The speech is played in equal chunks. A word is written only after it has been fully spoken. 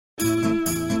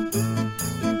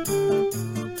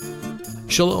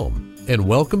Shalom, and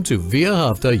welcome to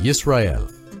V'ahavta Yisrael,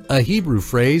 a Hebrew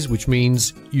phrase which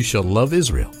means, you shall love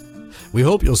Israel. We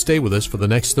hope you'll stay with us for the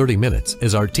next 30 minutes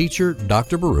as our teacher,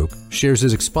 Dr. Baruch, shares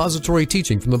his expository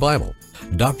teaching from the Bible.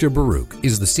 Dr. Baruch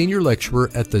is the senior lecturer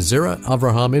at the Zera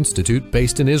Avraham Institute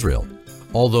based in Israel.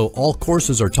 Although all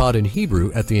courses are taught in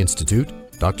Hebrew at the Institute,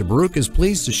 Dr. Baruch is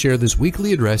pleased to share this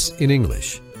weekly address in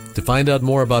English. To find out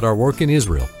more about our work in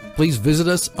Israel, please visit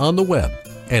us on the web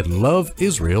at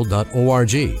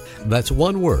loveisrael.org. That's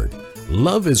one word,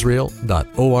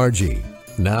 loveisrael.org.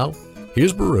 Now,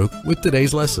 here's Baruch with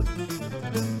today's lesson.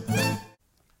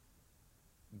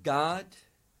 God,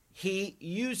 He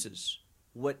uses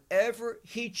whatever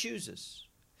He chooses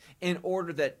in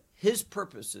order that His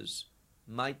purposes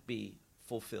might be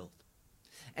fulfilled.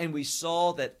 And we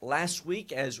saw that last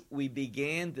week as we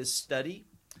began this study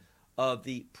of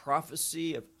the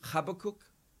prophecy of Habakkuk,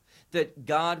 that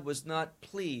God was not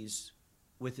pleased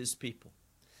with His people.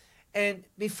 And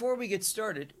before we get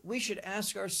started, we should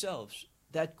ask ourselves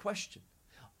that question.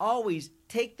 Always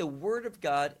take the Word of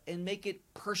God and make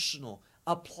it personal.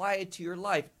 Apply it to your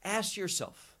life. Ask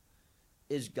yourself,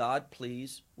 is God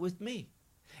pleased with me?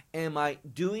 Am I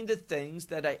doing the things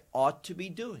that I ought to be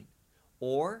doing?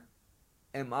 Or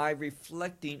am I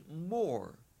reflecting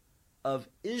more of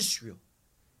Israel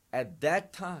at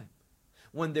that time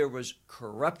when there was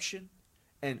corruption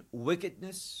and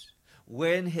wickedness,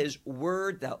 when His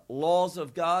word, the laws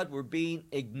of God, were being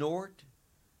ignored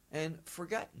and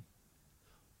forgotten?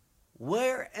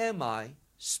 Where am I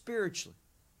spiritually?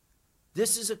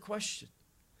 This is a question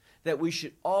that we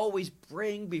should always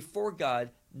bring before God,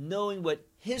 knowing what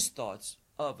His thoughts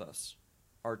of us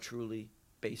are truly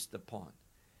based upon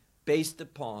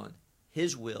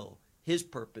His will, His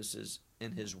purposes,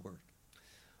 and His word.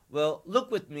 Well,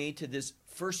 look with me to this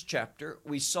first chapter.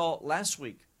 We saw last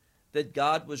week that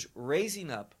God was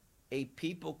raising up a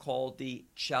people called the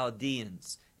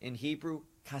Chaldeans, in Hebrew,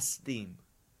 Kasdim.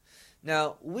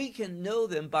 Now, we can know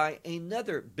them by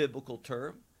another biblical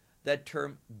term, that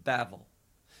term Babel.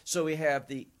 So we have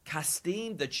the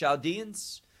Kasdim, the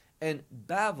Chaldeans, and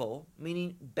Babel,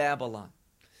 meaning Babylon.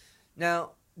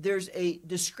 Now, there's a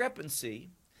discrepancy,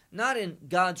 not in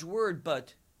God's word,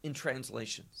 but in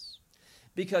translations.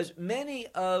 Because many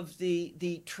of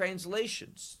the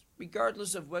translations,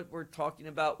 regardless of what we're talking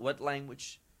about, what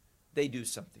language, they do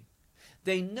something.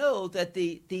 They know that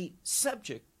the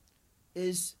subject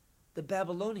is the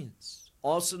Babylonians,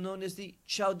 also known as the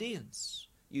Chaldeans.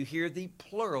 You hear the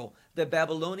plural, the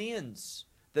Babylonians,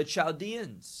 the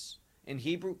Chaldeans, in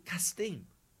Hebrew, Kasdim.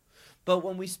 But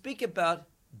when we speak about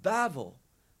Babel,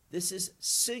 this is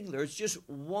singular. It's just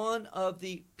one of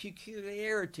the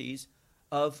peculiarities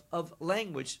of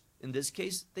language, in this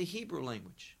case, the Hebrew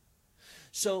language.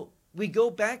 So we go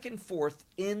back and forth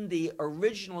in the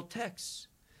original text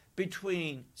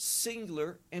between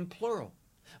singular and plural,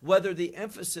 whether the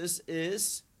emphasis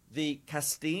is the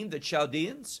Kasdim, the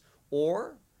Chaldeans,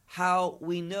 or how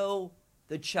we know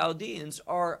the Chaldeans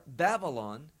are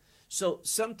Babylon. So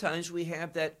sometimes we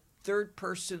have that third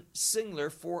person singular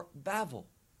for Babel.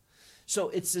 So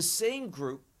it's the same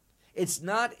group. It's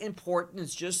not important.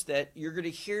 It's just that you're going to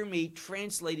hear me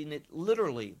translating it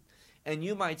literally. And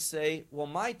you might say, well,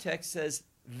 my text says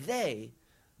they,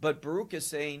 but Baruch is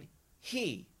saying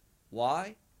he.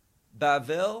 Why?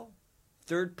 Bavel,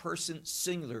 third person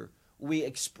singular. We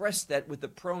express that with the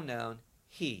pronoun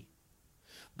he.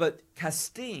 But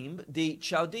Kasdim, the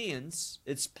Chaldeans,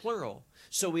 it's plural.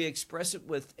 So we express it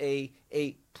with a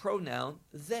pronoun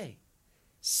they.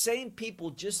 Same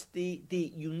people, just the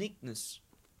uniqueness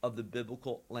of the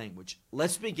biblical language.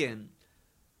 Let's begin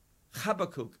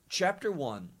Habakkuk chapter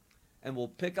 1, and we'll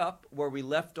pick up where we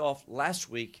left off last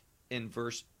week in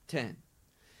verse 10.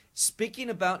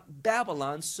 Speaking about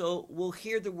Babylon, so we'll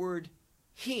hear the word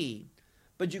he,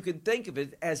 but you can think of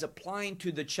it as applying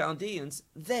to the Chaldeans,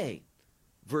 they.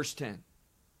 Verse 10.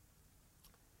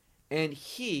 And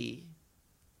he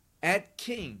at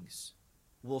kings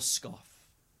will scoff.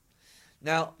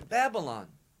 Now, Babylon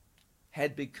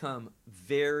had become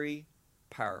very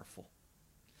powerful.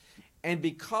 And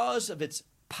because of its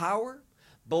power,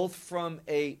 both from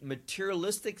a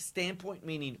materialistic standpoint,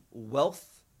 meaning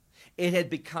wealth, it had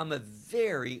become a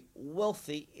very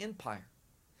wealthy empire.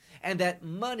 And that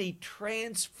money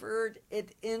transferred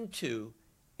it into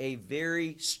a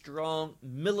very strong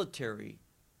military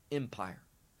empire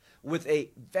with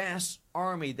a vast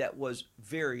army that was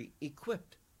very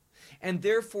equipped. And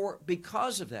therefore,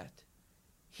 because of that,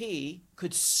 he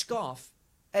could scoff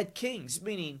at kings,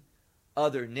 meaning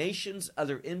other nations,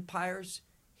 other empires.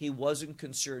 He wasn't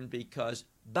concerned because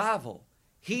Babel,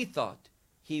 he thought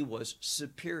he was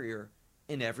superior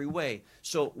in every way.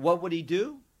 So what would he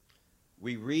do?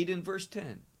 We read in verse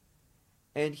 10,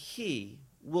 and he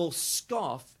will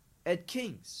scoff at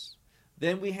kings.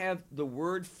 Then we have the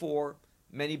word for,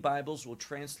 many Bibles will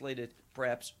translate it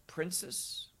perhaps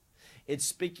princess. It's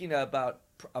speaking about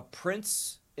a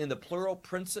prince in the plural,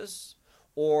 princess,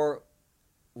 or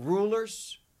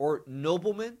rulers or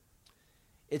noblemen.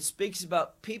 It speaks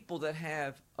about people that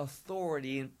have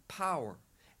authority and power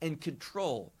and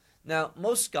control. Now,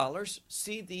 most scholars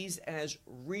see these as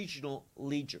regional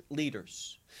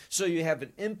leaders. So you have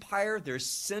an empire, their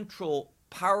central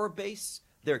power base,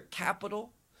 their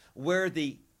capital, where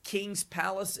the king's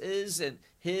palace is and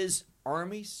his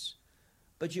armies.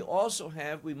 But you also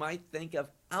have, we might think of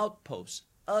outposts,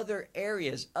 other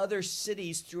areas, other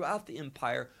cities throughout the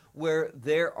empire where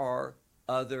there are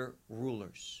other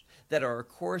rulers that are, of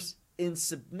course, in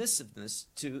submissiveness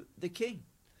to the king.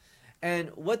 And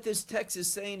what this text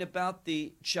is saying about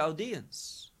the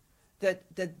Chaldeans, that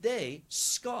they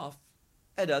scoff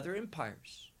at other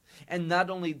empires. And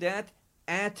not only that,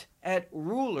 at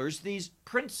rulers, these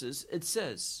princes, it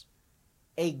says,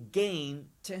 a gain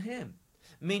to him.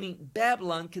 Meaning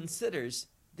Babylon considers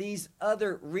these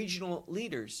other regional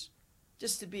leaders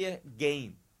just to be a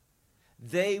gain.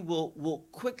 They will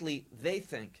quickly, they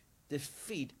think,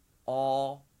 defeat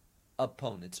all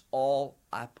opponents, all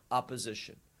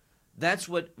opposition. That's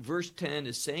what verse 10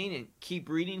 is saying. And keep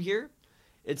reading here.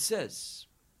 It says,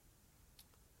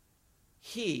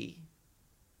 he,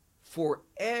 for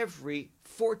every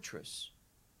fortress,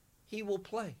 he will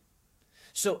play.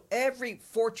 So every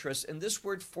fortress, and this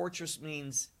word fortress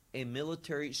means a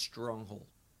military stronghold.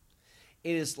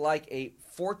 It is like a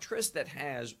fortress that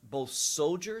has both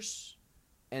soldiers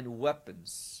and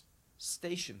weapons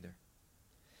stationed there.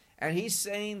 And he's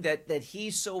saying that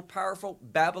he's so powerful,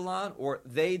 Babylon, or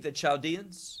they, the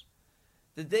Chaldeans,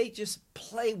 that they just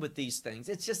play with these things.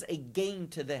 It's just a game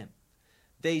to them.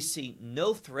 They see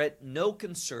no threat, no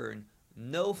concern,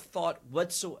 no thought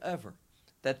whatsoever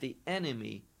that the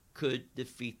enemy could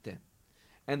defeat them.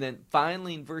 And then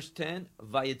finally in verse 10,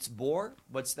 Vayitzbor,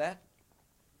 what's that?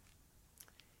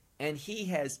 And he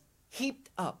has heaped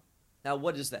up. Now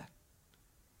what is that?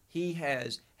 He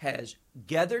has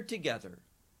gathered together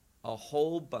a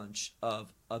whole bunch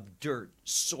of dirt,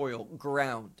 soil,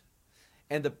 ground.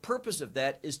 And the purpose of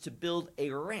that is to build a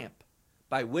ramp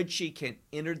by which he can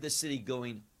enter the city,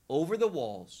 going over the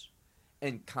walls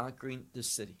and conquering the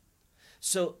city.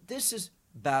 So this is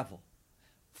Babel,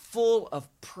 full of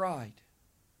pride,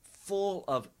 full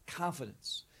of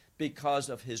confidence because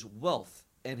of his wealth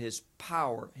and his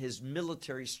power, his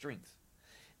military strength.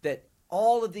 That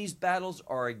all of these battles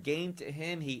are a gain to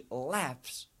him. He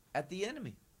laughs at the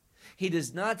enemy. He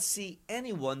does not see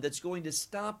anyone that's going to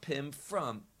stop him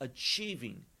from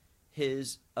achieving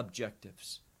his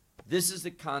objectives. This is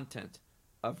the content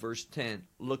of verse 10.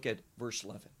 Look at verse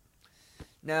 11.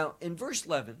 Now, in verse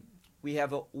 11, we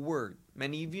have a word.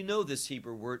 Many of you know this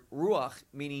Hebrew word, ruach,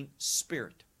 meaning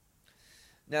spirit.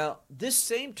 Now, this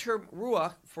same term,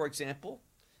 ruach, for example,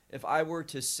 if I were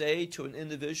to say to an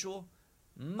individual,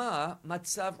 ma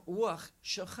matzav ruach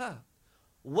shelcha,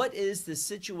 what is the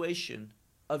situation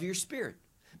of your spirit?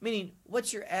 Meaning,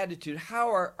 what's your attitude? How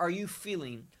are you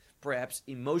feeling, perhaps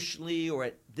emotionally or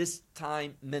at this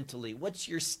time mentally? What's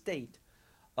your state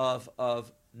of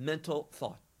mental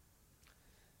thought?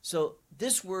 So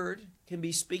this word can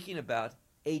be speaking about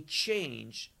a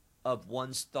change of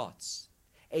one's thoughts,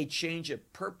 a change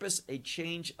of purpose, a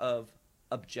change of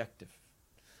objective.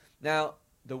 Now,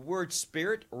 the word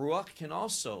spirit, ruach, can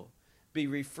also be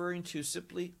referring to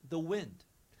simply the wind.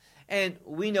 And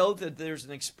we know that there's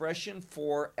an expression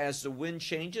for as the wind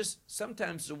changes,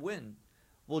 sometimes the wind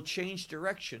will change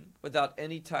direction without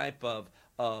any type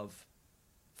of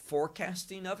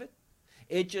forecasting of it.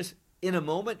 It just, in a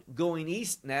moment, going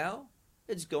east now,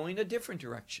 it's going a different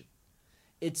direction.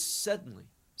 It's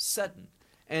sudden.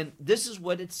 And this is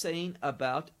what it's saying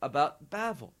about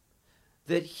Babel,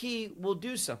 that he will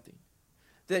do something,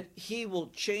 that he will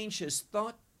change his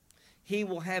thought, he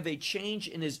will have a change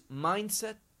in his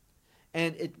mindset,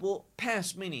 and it will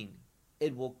pass, meaning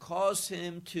it will cause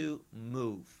him to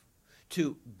move,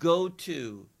 to go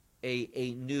to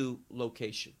a new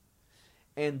location.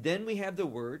 And then we have the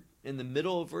word, in the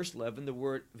middle of verse 11, the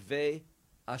word ve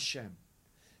Hashem.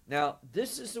 Now,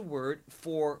 this is the word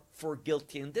for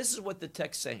guilty, and this is what the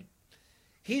text is saying.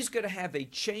 He's going to have a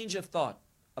change of thought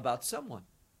about someone,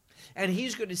 and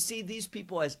he's going to see these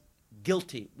people as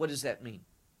guilty. What does that mean?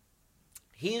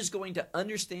 He is going to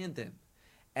understand them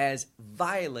as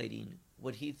violating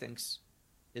what he thinks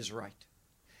is right.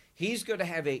 He's going to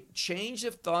have a change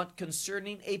of thought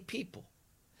concerning a people,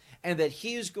 and that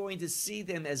he is going to see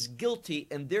them as guilty,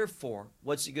 and therefore,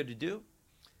 what's he going to do?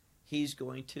 He's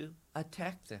going to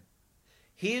attack them.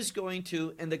 He is going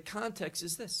to, and the context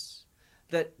is this,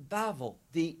 that Babel,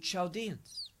 the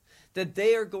Chaldeans, that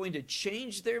they are going to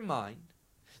change their mind.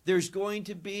 There's going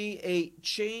to be a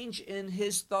change in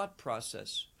his thought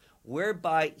process,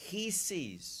 whereby he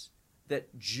sees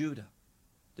that Judah,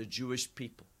 the Jewish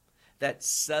people, that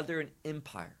southern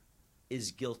empire,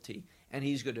 is guilty, and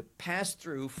he's going to pass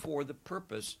through for the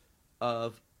purpose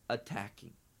of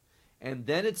attacking. And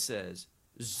then it says,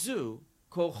 Zu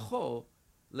koho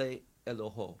le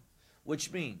Eloho,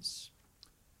 which means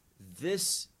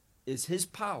this is his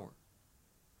power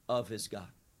of his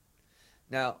God.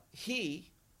 Now,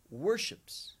 he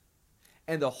worships,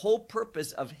 and the whole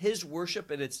purpose of his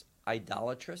worship, and it's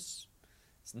idolatrous,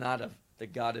 it's not of the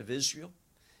God of Israel,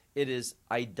 it is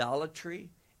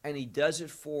idolatry, and he does it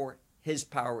for his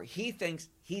power. He thinks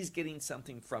he's getting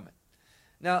something from it.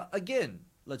 Now, again,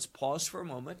 let's pause for a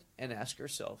moment and ask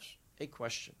ourselves a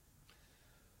question.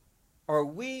 Are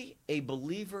we a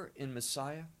believer in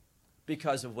Messiah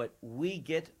because of what we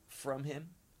get from him?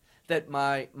 That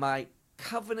my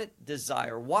covenant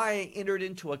desire, why I entered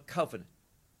into a covenant,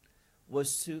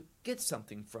 was to get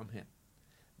something from him.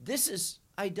 This is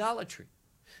idolatry.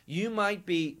 You might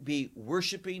be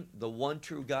worshiping the one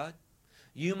true God.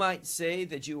 You might say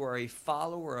that you are a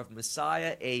follower of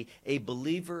Messiah, a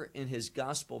believer in his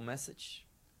gospel message.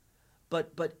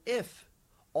 But if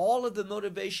all of the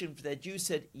motivation that you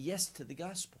said yes to the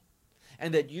gospel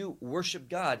and that you worship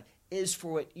God is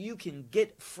for what you can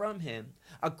get from him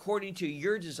according to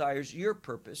your desires, your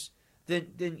purpose,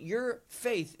 then your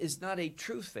faith is not a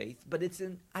true faith, but it's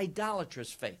an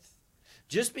idolatrous faith.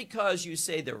 Just because you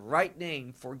say the right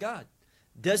name for God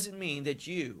doesn't mean that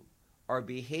you are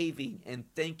behaving and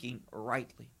thinking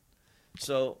rightly.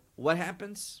 So what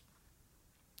happens?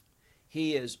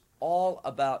 He is all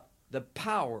about the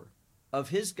power of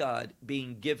his God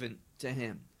being given to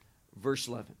him. Verse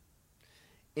 11.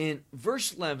 In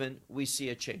verse 11, we see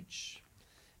a change.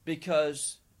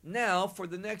 Because now, for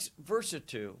the next verse or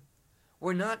two,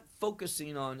 we're not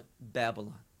focusing on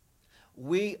Babylon.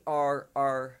 We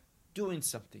are doing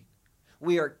something.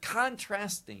 We are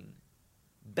contrasting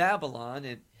Babylon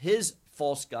and his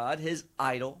false god, his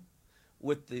idol,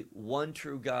 with the one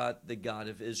true God, the God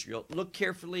of Israel. Look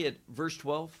carefully at verse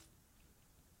 12.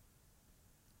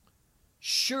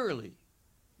 Surely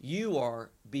you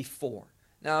are before.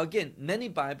 Now again, many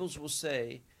Bibles will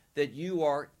say that you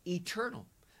are eternal.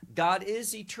 God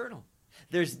is eternal.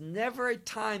 There's never a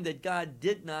time that God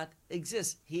did not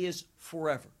exist. He is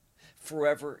forever.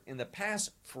 Forever in the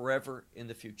past, forever in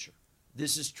the future.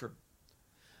 This is true.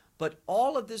 But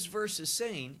all of this verse is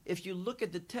saying, if you look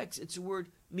at the text, it's the word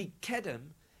mikedem,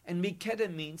 and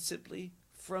mikedem means simply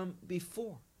from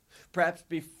before. Perhaps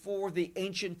before the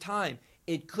ancient time.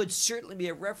 It could certainly be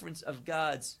a reference of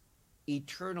God's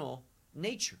eternal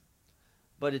nature.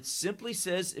 But it simply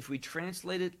says, if we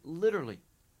translate it literally,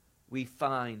 we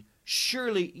find,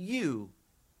 surely you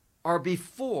are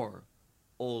before,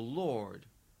 O Lord,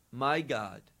 my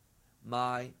God,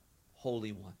 my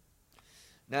Holy One.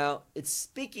 Now, it's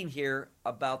speaking here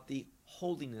about the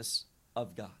holiness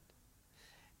of God.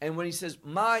 And when he says,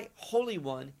 my Holy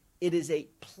One, it is a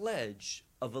pledge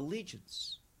of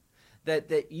allegiance.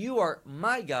 That you are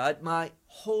my God, my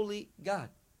holy God.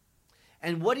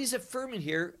 And what he's affirming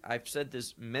here, I've said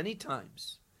this many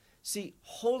times. See,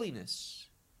 holiness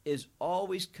is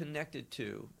always connected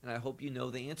to, and I hope you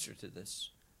know the answer to this,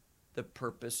 the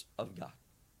purpose of God.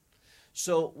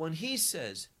 So when he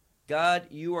says, God,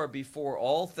 you are before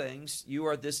all things, you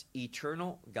are this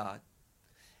eternal God,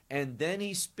 and then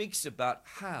he speaks about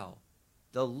how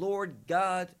the Lord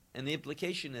God, and the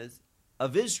implication is,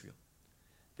 of Israel,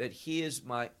 that he is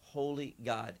my holy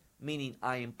God, meaning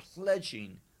I am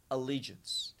pledging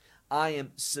allegiance. I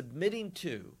am submitting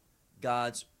to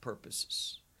God's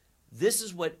purposes. This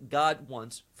is what God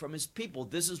wants from his people.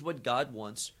 This is what God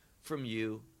wants from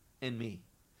you and me.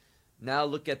 Now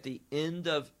look at the end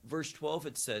of verse 12.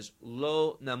 It says,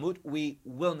 Lo namut, we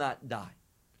will not die.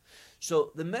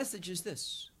 So the message is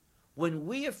this. When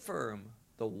we affirm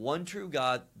the one true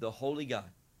God, the holy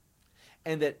God,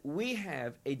 and that we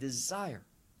have a desire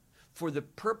for the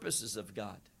purposes of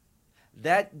God,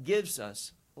 that gives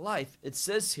us life. It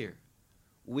says here,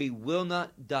 we will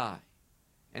not die.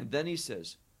 And then he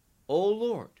says, O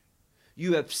Lord,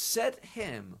 you have set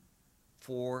him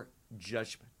for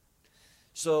judgment.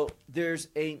 So there's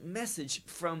a message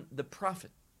from the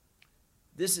prophet.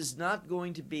 This is not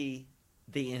going to be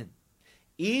the end.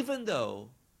 Even though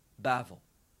Babel,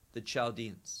 the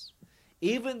Chaldeans,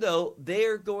 even though they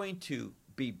are going to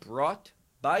be brought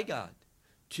by God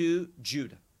to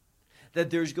Judah, that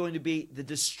there's going to be the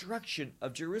destruction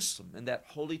of Jerusalem and that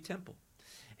holy temple.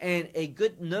 And a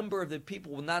good number of the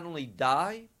people will not only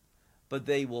die, but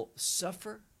they will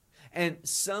suffer. And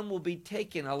some will be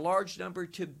taken, a large number,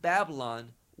 to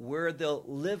Babylon, where they'll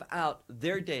live out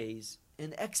their days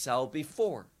in exile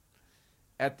before,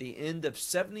 at the end of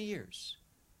 70 years,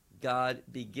 God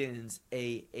begins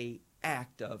a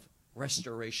act of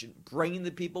restoration, bringing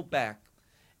the people back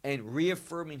and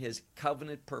reaffirming his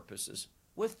covenant purposes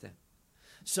with them.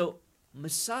 So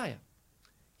Messiah,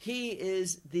 he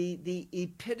is the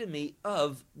epitome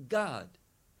of God.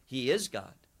 He is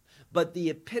God, but the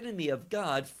epitome of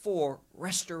God for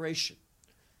restoration.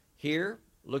 Here,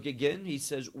 look again, he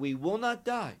says, we will not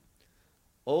die,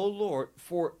 O Lord,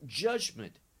 for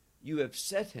judgment you have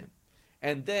set him.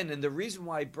 And the reason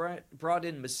why I brought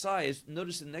in Messiah is,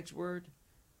 notice the next word,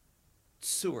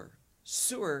 Tsur.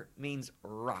 Tsur means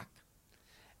rock.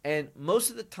 And most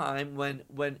of the time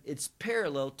when it's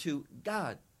parallel to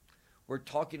God, we're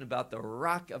talking about the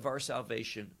rock of our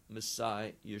salvation,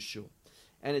 Messiah, Yeshua.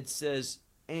 And it says,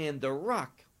 and the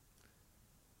rock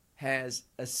has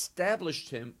established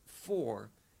him for,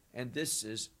 and this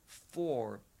is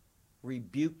for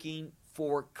rebuking,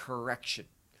 for correction.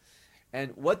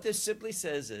 And what this simply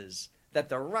says is that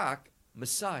the rock,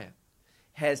 Messiah,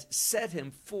 has set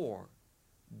him for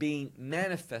being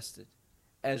manifested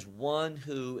as one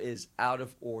who is out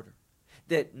of order.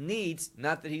 That needs,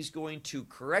 not that he's going to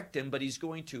correct him, but he's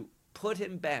going to put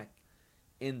him back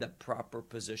in the proper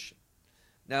position.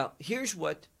 Now, here's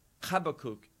what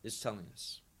Habakkuk is telling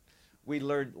us. We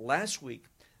learned last week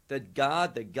that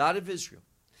God, the God of Israel,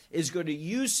 is going to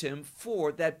use him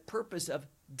for that purpose of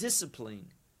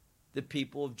disciplining the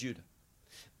people of Judah.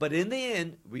 But in the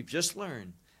end, we've just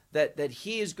learned that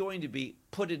he is going to be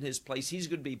put in his place. He's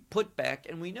going to be put back,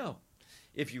 and we know.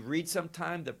 If you read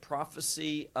sometime the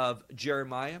prophecy of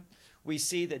Jeremiah, we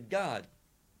see that God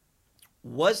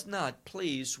was not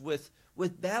pleased with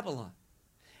Babylon.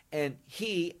 And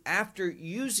he, after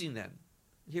using them,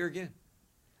 here again,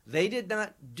 they did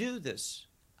not do this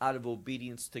out of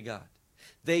obedience to God.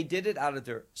 They did it out of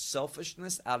their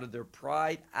selfishness, out of their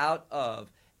pride, out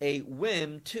of a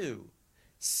whim to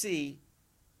see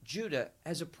Judah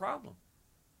as a problem,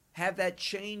 have that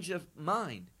change of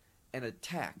mind and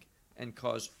attack and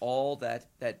cause all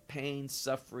that pain,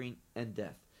 suffering, and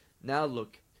death. Now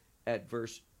look at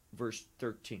verse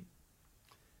 13.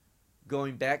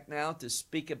 Going back now to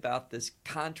speak about this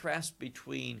contrast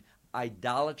between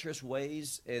idolatrous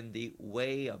ways and the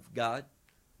way of God.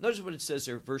 Notice what it says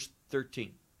there, verse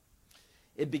 13.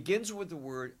 It begins with the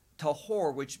word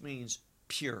tahor, which means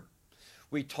pure.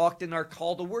 We talked in our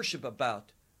call to worship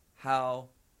about how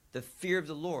the fear of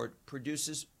the Lord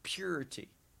produces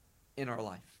purity in our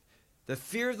life. The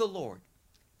fear of the Lord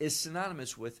is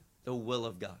synonymous with the will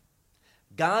of God.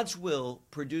 God's will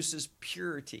produces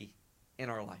purity in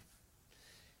our life.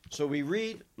 So we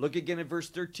read, look again at verse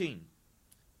 13,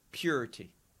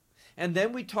 purity. And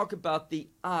then we talk about the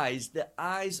eyes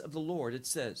of the Lord. It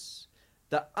says,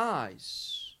 the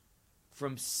eyes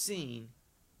from seeing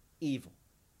evil.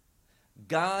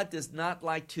 God does not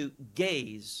like to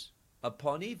gaze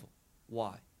upon evil.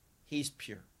 Why? He's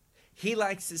pure. He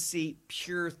likes to see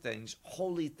pure things,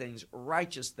 holy things,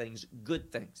 righteous things,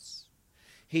 good things.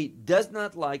 He does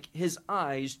not like his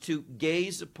eyes to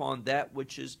gaze upon that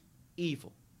which is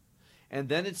evil. And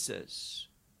then it says,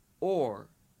 or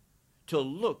to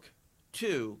look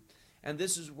to, and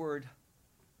this is word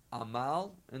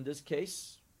amal in this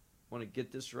case. Want to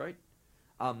get this right?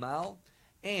 Amal.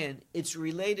 And it's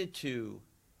related to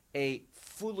a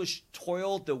foolish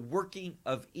toil, the working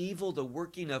of evil, the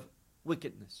working of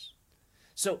wickedness.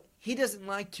 So he doesn't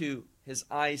like his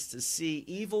eyes to see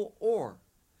evil, or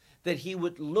that he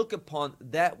would look upon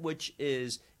that which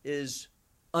is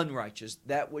unrighteous,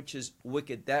 that which is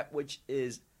wicked, that which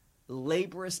is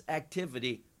laborious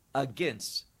activity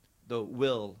against the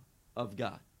will of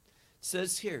God. It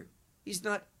says here, he's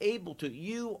not able to.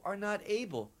 You are not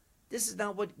able. This is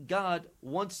not what God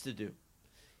wants to do.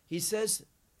 He says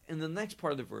in the next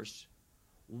part of the verse,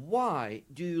 why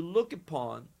do you look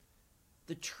upon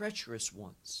the treacherous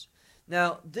ones?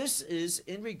 Now, this is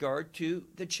in regard to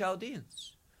the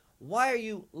Chaldeans. Why are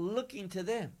you looking to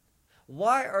them?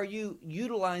 Why are you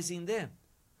utilizing them?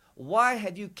 Why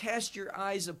have you cast your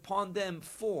eyes upon them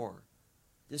for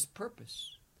this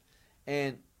purpose?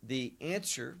 And the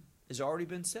answer has already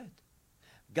been said.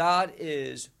 God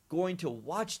is going to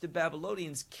watch the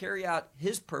Babylonians carry out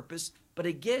his purpose, but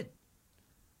again,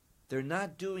 they're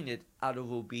not doing it out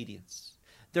of obedience.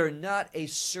 They're not a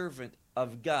servant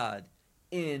of God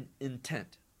in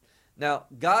intent. Now,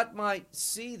 God might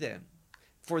see them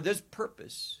for this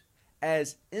purpose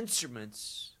as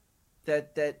instruments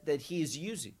that he is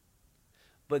using.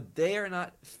 But they are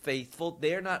not faithful.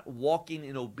 They are not walking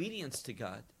in obedience to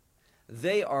God.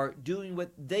 They are doing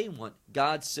what they want.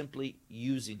 God's simply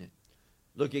using it.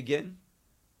 Look again.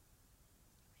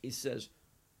 He says,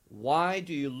 why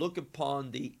do you look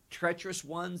upon the treacherous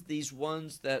ones, these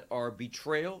ones that are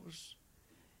betrayals?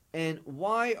 And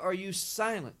why are you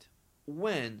silent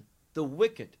when the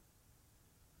wicked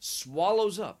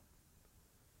swallows up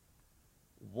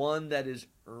one that is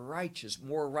righteous,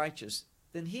 more righteous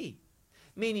than he?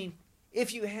 Meaning,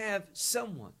 if you have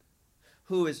someone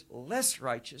who is less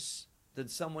righteous than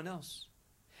someone else,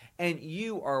 and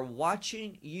you are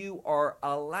watching, you are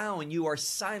allowing, you are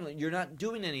silent, you're not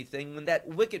doing anything, when that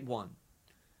wicked one,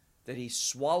 that he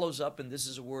swallows up, and this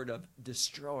is a word of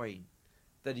destroying,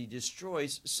 that he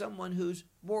destroys someone who's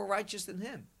more righteous than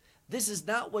him. This is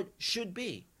not what should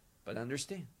be, but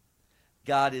understand,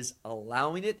 God is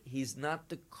allowing it. He's not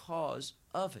the cause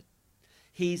of it.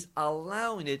 He's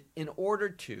allowing it in order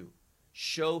to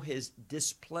show his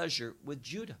displeasure with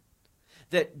Judah.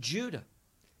 That Judah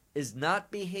is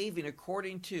not behaving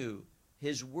according to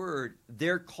his word,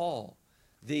 their call,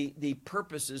 the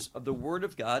purposes of the word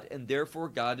of God, and therefore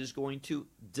God is going to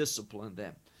discipline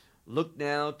them. Look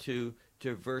now to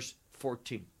verse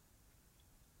 14.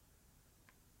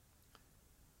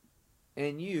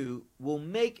 And you will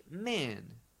make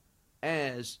man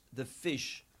as the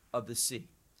fish of the sea.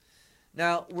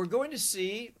 Now, we're going to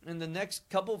see in the next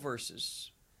couple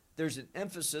verses, there's an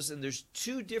emphasis, and there's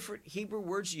two different Hebrew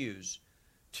words used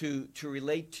to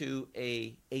relate to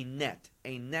a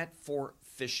net for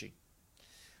fishing.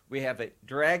 We have a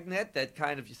drag net that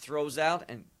kind of throws out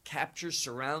and captures,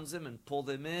 surrounds them, and pull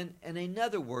them in, and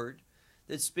another word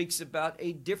that speaks about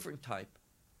a different type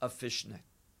of fish net.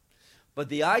 But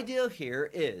the idea here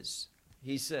is,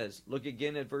 he says, look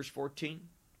again at verse 14,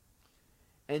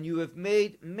 and you have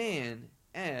made man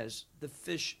as the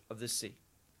fish of the sea.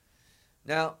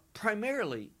 Now,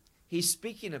 primarily, he's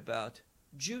speaking about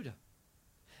Judah.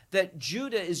 That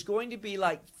Judah is going to be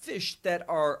like fish that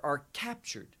are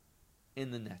captured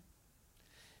in the net.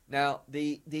 Now,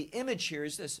 the image here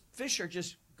is this. Fish are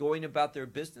just going about their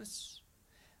business,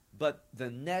 but the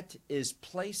net is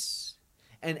placed,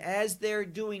 and as they're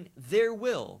doing their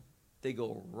will, they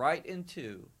go right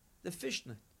into the fish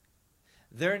net.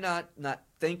 They're not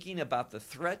thinking about the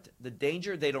threat, the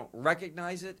danger. They don't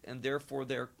recognize it, and therefore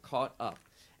they're caught up.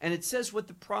 And it says what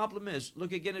the problem is.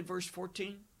 Look again at verse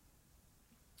 14.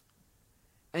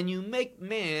 And you make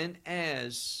man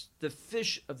as the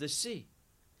fish of the sea,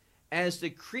 as the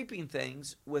creeping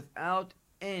things without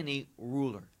any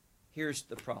ruler. Here's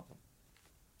the problem.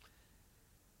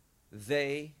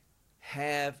 They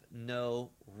have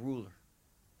no ruler.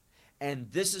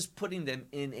 And this is putting them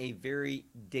in a very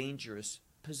dangerous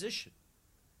position.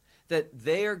 That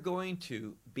they are going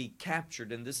to be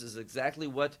captured, and this is exactly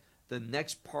what the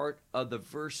next part of the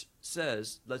verse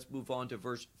says. Let's move on to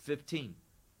verse 15.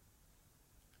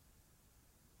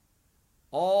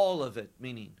 All of it,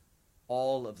 meaning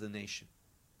all of the nation.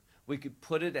 We could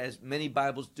put it, as many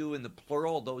Bibles do, in the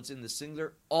plural, although it's in the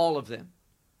singular, all of them.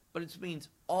 But it means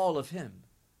all of him.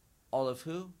 All of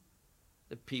who?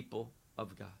 The people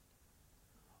of God.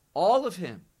 All of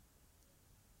him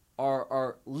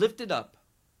are lifted up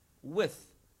with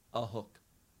a hook.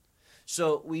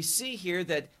 So we see here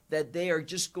that they are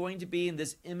just going to be, and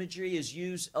this imagery is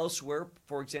used elsewhere,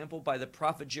 for example, by the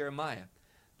prophet Jeremiah,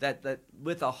 that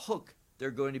with a hook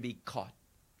they're going to be caught.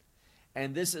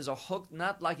 And this is a hook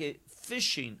not like a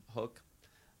fishing hook,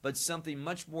 but something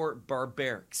much more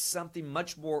barbaric, something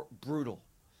much more brutal.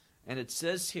 And it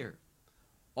says here,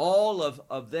 all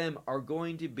of them are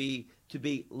going to be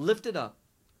lifted up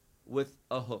with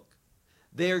a hook.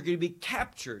 They are going to be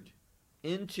captured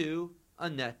into a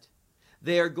net.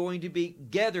 They are going to be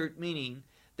gathered, meaning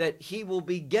that he will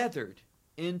be gathered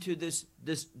into this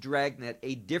dragnet,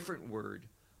 a different word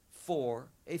for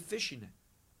a fishing net.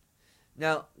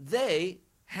 Now, they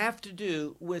have to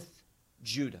do with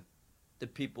Judah, the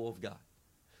people of God.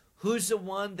 Who's the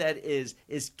one that is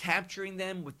capturing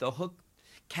them with the hook,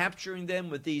 capturing them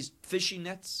with these fishing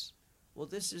nets? Well,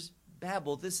 this is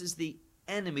Babel. This is the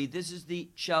enemy. This is the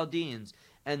Chaldeans.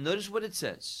 And notice what it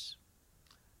says.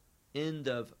 End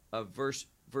of verse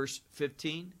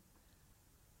 15.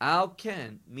 Al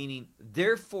Ken, meaning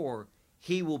therefore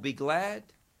he will be glad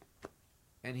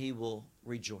and he will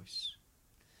rejoice.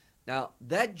 Now,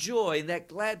 that joy and that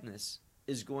gladness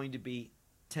is going to be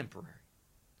temporary.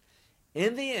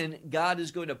 In the end, God is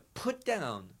going to put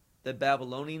down the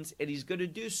Babylonians, and he's going to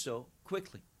do so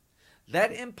quickly.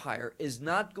 That empire is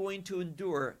not going to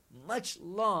endure much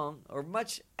long or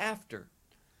much after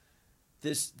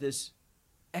this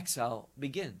exile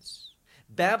begins.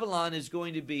 Babylon is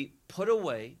going to be put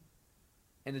away,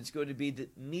 and it's going to be the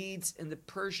Medes and the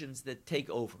Persians that take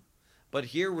over. But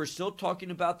here we're still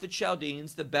talking about the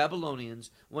Chaldeans, the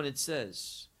Babylonians, when it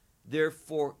says,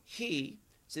 therefore he,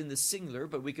 it's in the singular,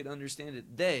 but we could understand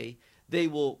it, they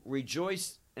will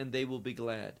rejoice and they will be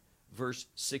glad. Verse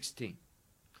 16.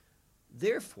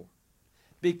 Therefore,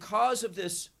 because of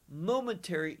this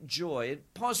momentary joy,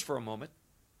 and pause for a moment,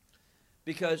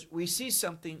 because we see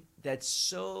something that's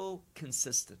so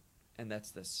consistent, and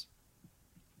that's this.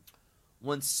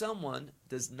 When someone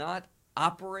does not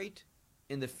operate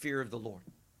in the fear of the Lord,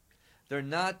 they're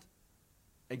not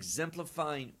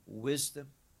exemplifying wisdom,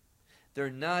 they're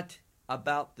not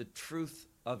about the truth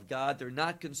of God, they're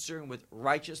not concerned with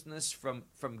righteousness from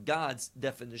God's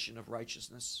definition of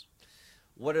righteousness.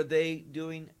 What are they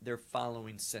doing? They're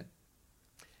following sin.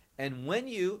 And when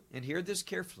you, and hear this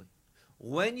carefully,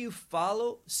 when you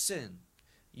follow sin,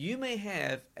 you may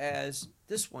have, as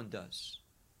this one does,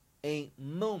 a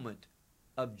moment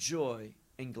of joy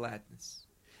and gladness.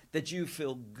 That you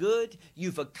feel good,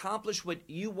 you've accomplished what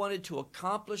you wanted to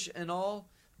accomplish and all,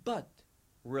 but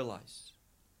realize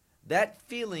that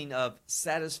feeling of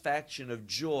satisfaction, of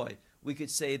joy, we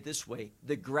could say it this way,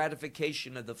 the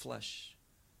gratification of the flesh,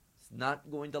 it's not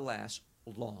going to last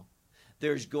long.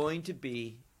 There's going to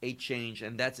be a change,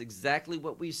 and that's exactly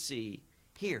what we see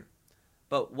here.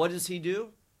 But what does he do?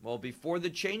 Well, before the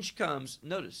change comes,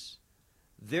 notice,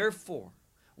 therefore,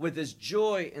 with this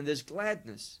joy and this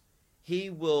gladness, he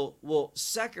will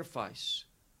sacrifice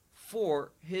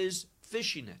for his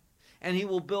fishing net, and he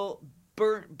will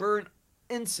burn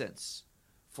incense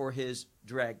for his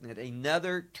dragnet.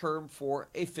 Another term for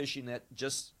a fishing net,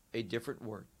 just a different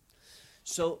word.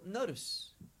 So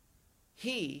notice,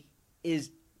 he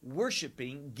is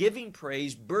worshiping, giving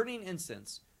praise, burning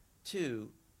incense to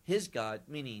his God,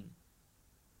 meaning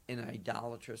in an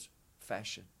idolatrous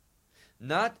fashion.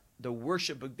 Not the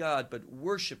worship of God, but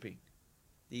worshiping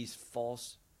these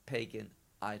false pagan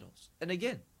idols. And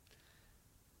again,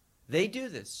 they do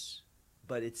this,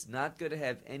 but it's not going to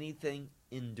have anything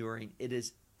enduring. It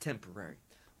is temporary.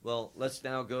 Well, let's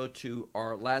now go to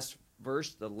our last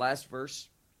verse, verse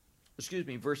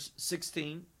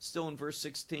 16, still in verse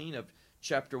 16 of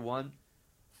chapter 1.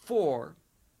 For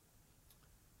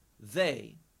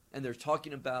they, and they're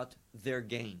talking about their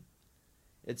gain.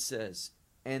 It says,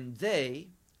 and they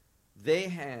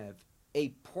have a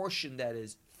portion that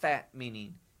is fat,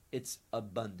 meaning it's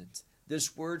abundance.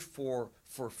 This word for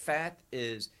fat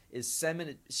is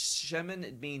shemen. Shemen,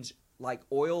 it means like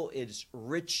oil. It is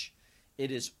rich.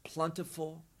 It is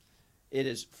plentiful. It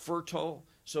is fertile.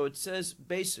 So it says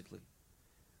basically,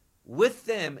 with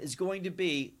them is going to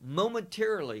be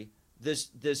momentarily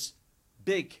this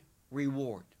big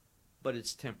reward, but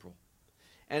it's temporal.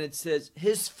 And it says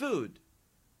his food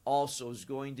also is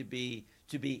going to be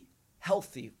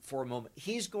healthy for a moment.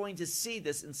 He's going to see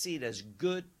this and see it as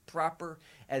good, proper,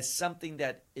 as something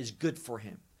that is good for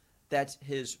him. That's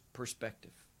his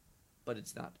perspective, but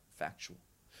it's not factual.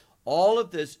 All of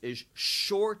this is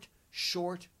short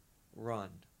run.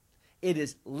 It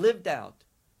is lived out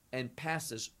and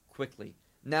passes quickly.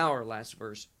 Now our last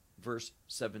verse, verse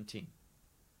 17.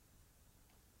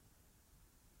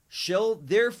 Shall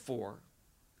therefore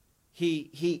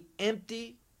he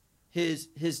empty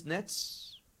his nets,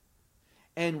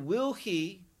 and will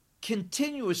he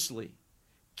continuously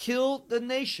kill the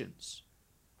nations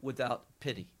without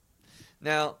pity?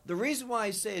 Now, the reason why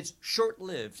I say it's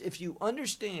short-lived, if you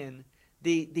understand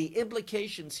the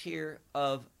implications here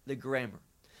of the grammar,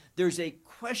 there's a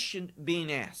question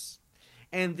being asked,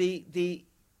 and the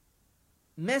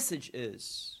message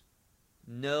is,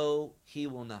 no, he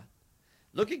will not.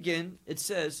 Look again, it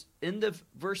says in the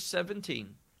verse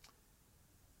 17,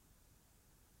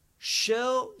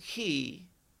 shall he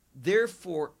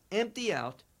therefore empty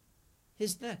out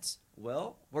his nets?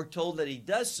 Well, we're told that he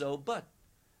does so, but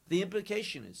the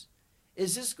implication is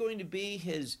this going to be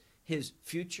his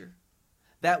future?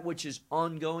 That which is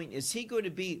ongoing? Is he going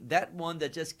to be that one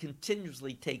that just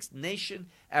continuously takes nation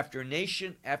after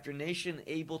nation after nation,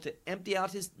 able to empty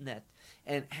out his net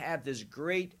and have this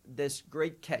great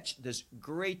catch, this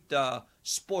great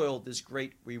spoil, this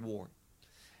great reward?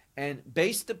 And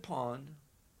based upon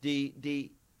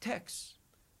the text,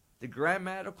 the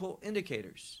grammatical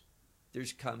indicators,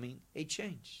 there's coming a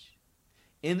change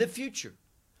in the future.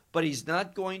 But he's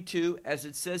not going to, as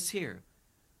it says here,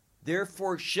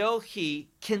 therefore shall he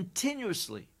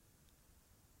continuously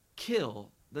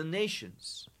kill the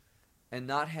nations and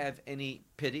not have any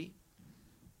pity.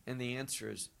 And the answer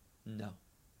is no.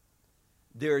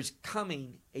 There is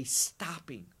coming a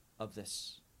stopping of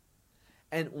this.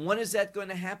 And when is that going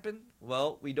to happen?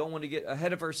 Well, we don't want to get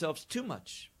ahead of ourselves too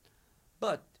much.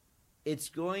 But it's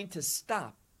going to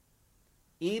stop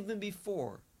even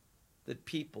before the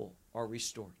people are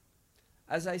restored.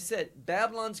 As I said,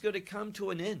 Babylon's going to come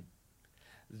to an end.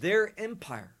 Their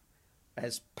empire,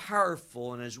 as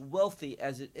powerful and as wealthy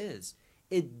as it is,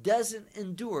 it doesn't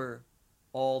endure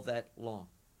all that long.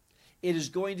 It is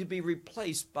going to be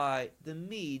replaced by the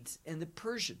Medes and the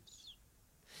Persians.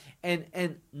 And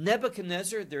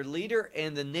Nebuchadnezzar, their leader,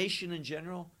 and the nation in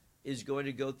general is going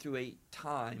to go through a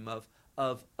time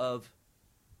of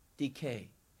decay,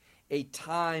 a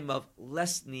time of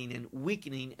lessening and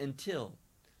weakening until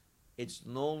it's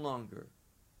no longer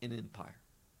an empire.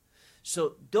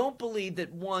 So don't believe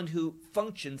that one who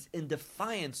functions in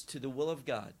defiance to the will of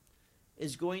God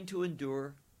is going to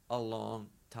endure a long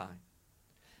time.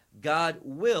 God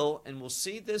will, and we'll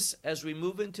see this as we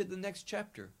move into the next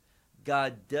chapter,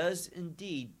 God does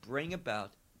indeed bring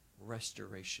about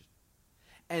restoration.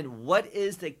 And what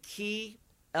is the key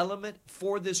element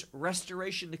for this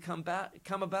restoration to come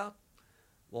about?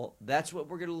 Well, that's what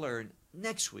we're going to learn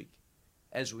next week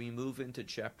as we move into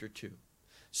chapter 2.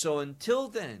 So until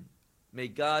then, may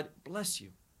God bless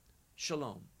you.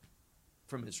 Shalom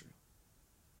from Israel.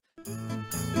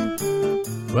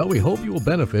 Well, we hope you will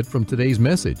benefit from today's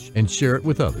message and share it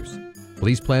with others.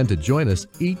 Please plan to join us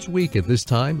each week at this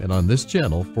time and on this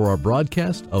channel for our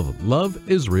broadcast of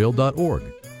loveisrael.org.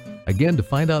 Again, to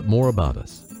find out more about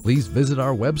us, please visit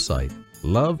our website,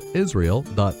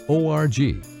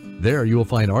 loveisrael.org. There you will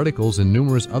find articles and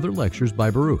numerous other lectures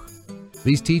by Baruch.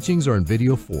 These teachings are in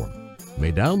video form. You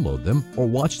may download them or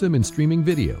watch them in streaming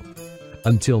video.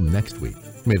 Until next week,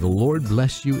 may the Lord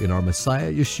bless you in our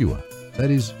Messiah Yeshua,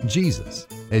 that is Jesus,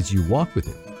 as you walk with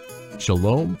Him.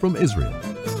 Shalom from Israel.